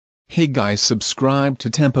Hey guys, subscribe to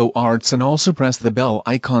TempoArts and also press the bell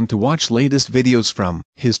icon to watch latest videos from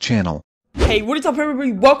his channel. Hey, what is up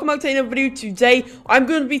everybody? Welcome back to another video. Today I'm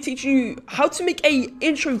going to be teaching you how to make a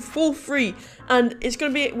intro for free, and it's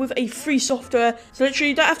going to be with a free software. So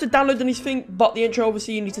literally you don't have to download anything but the intro.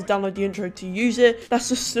 Obviously you need to download the intro to use it. That's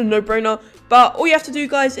just a no-brainer. But all you have to do,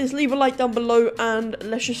 guys, is leave a like down below and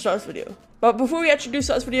let's just start this video. But before we actually do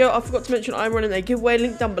start this video, I forgot to mention I'm running a giveaway,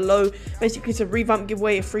 link down below. Basically, it's a Revamp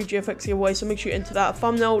giveaway, a free GFX giveaway, so make sure you enter that. A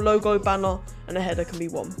thumbnail, logo, banner, and a header can be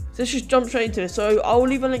won. So let's just jump straight into this. So I'll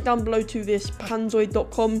leave a link down below to this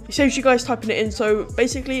panzoid.com. It saves you guys typing it in. So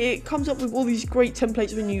basically, it comes up with all these great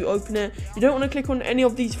templates when you open it. You don't want to click on any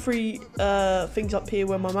of these free things up here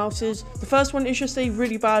where my mouse is. The first one is just a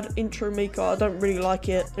really bad intro maker. I don't really like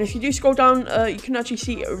it. And if you do scroll down, you can actually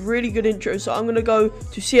see a really good intro. So I'm going to go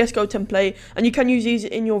to CSGO template. And you can use these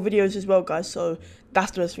in your videos as well, guys, so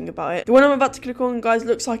that's the best thing about it. The one I'm about to click on, guys,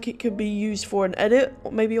 looks like it could be used for an edit,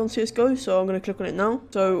 or maybe on CSGO, so I'm going to click on it now.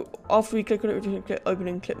 So after we click on it, we're going to click open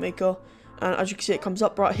in clip maker, and as you can see, it comes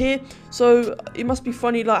up right here. So it must be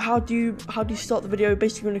funny, like how do you start the video?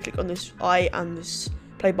 Basically, you're going to click on this I and this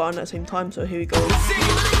play button at the same time, so here we go.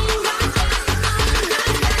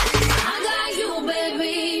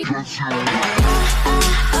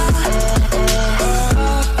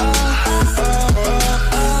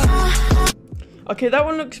 Okay, that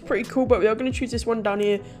one looks pretty cool, but we are going to choose this one down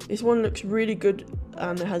here. This one looks really good,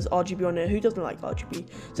 and it has RGB on it. Who doesn't like RGB?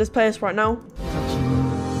 So let's play this right now.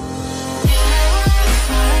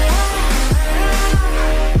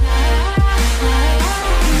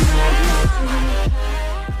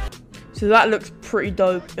 So that looks pretty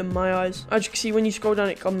dope in my eyes. As you can see, when you scroll down,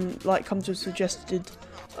 it comes with suggested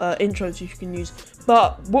intros you can use.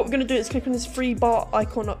 But what we're going to do is click on this free bar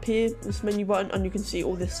icon up here, this menu button, and you can see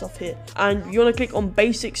all this stuff here. And you want to click on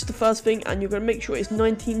basics, the first thing, and you're going to make sure it's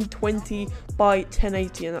 1920 by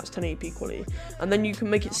 1080, and that's 1080p quality. And then you can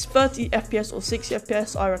make it 30 FPS or 60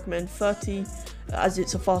 FPS. I recommend 30 as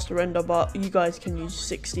it's a faster render, but you guys can use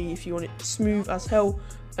 60 if you want it smooth as hell.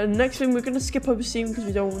 And next thing, we're going to skip over scene because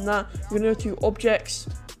we don't want that. We're going to go to objects.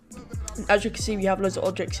 As you can see, we have loads of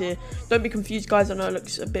objects here. Don't be confused, guys. I know it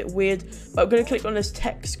looks a bit weird, but I'm going to click on this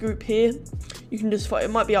text group here. You can just find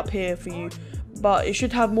it, might be up here for you, but it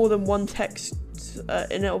should have more than one text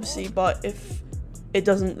in it, obviously. But if it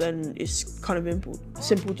doesn't, then it's kind of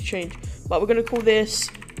simple to change. But we're going to call this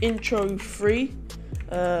intro free.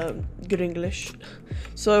 Good English.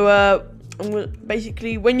 So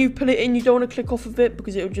basically, when you put it in, you don't want to click off of it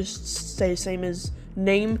because it will just stay the same as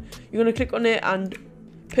name. You're going to click on it and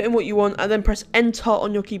put in what you want, and then press enter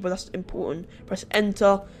on your keyboard. That's important. Press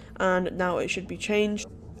enter, and now it should be changed.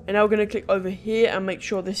 And now we're going to click over here and make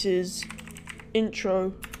sure this is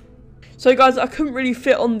intro. So guys, I couldn't really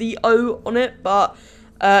fit on the O on it, but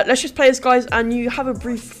let's just play this, guys, and you have a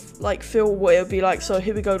brief feel what it'll be like. So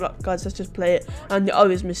here we go, guys, let's just play it. And the O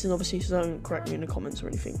is missing, obviously, so don't correct me in the comments or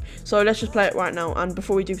anything. So let's just play it right now. And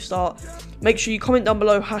before we do start, make sure you comment down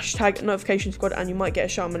below hashtag notification squad, and you might get a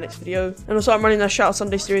shout out in my next video. And also, I'm running a shout out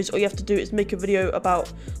Sunday series. All you have to do is make a video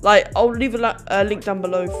about, I'll leave a link down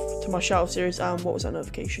below to my shout out series and what was that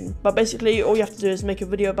notification. But basically, all you have to do is make a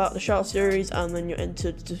video about the shout out series, and then you're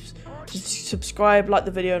entered to just subscribe, like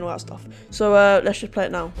the video, and all that stuff. So let's just play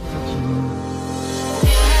it now.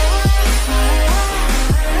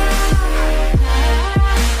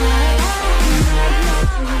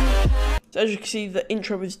 So as you can see, the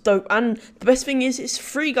intro is dope, and the best thing is it's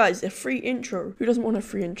free, guys. A free intro. Who doesn't want a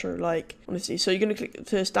free intro? Like, honestly. So you're gonna click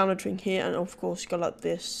this download thing here, and of course you go like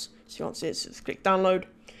this. So you can't see it. So just click download,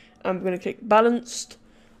 and we're gonna click balanced.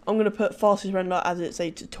 I'm gonna put fastest render as it's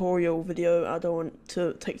a tutorial video. I don't want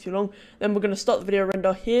to take too long. Then we're gonna start the video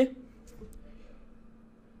render here.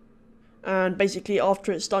 And basically,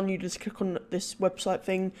 after it's done, you just click on this website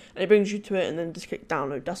thing, and it brings you to it, and then just click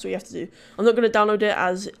download. That's what you have to do. I'm not going to download it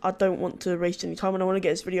as I don't want to waste any time, and I want to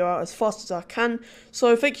get this video out as fast as I can.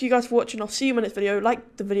 So thank you guys for watching. I'll see you in my next video.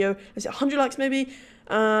 Like the video. Let's get 100 likes maybe,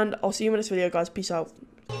 and I'll see you in my next video, guys. Peace out.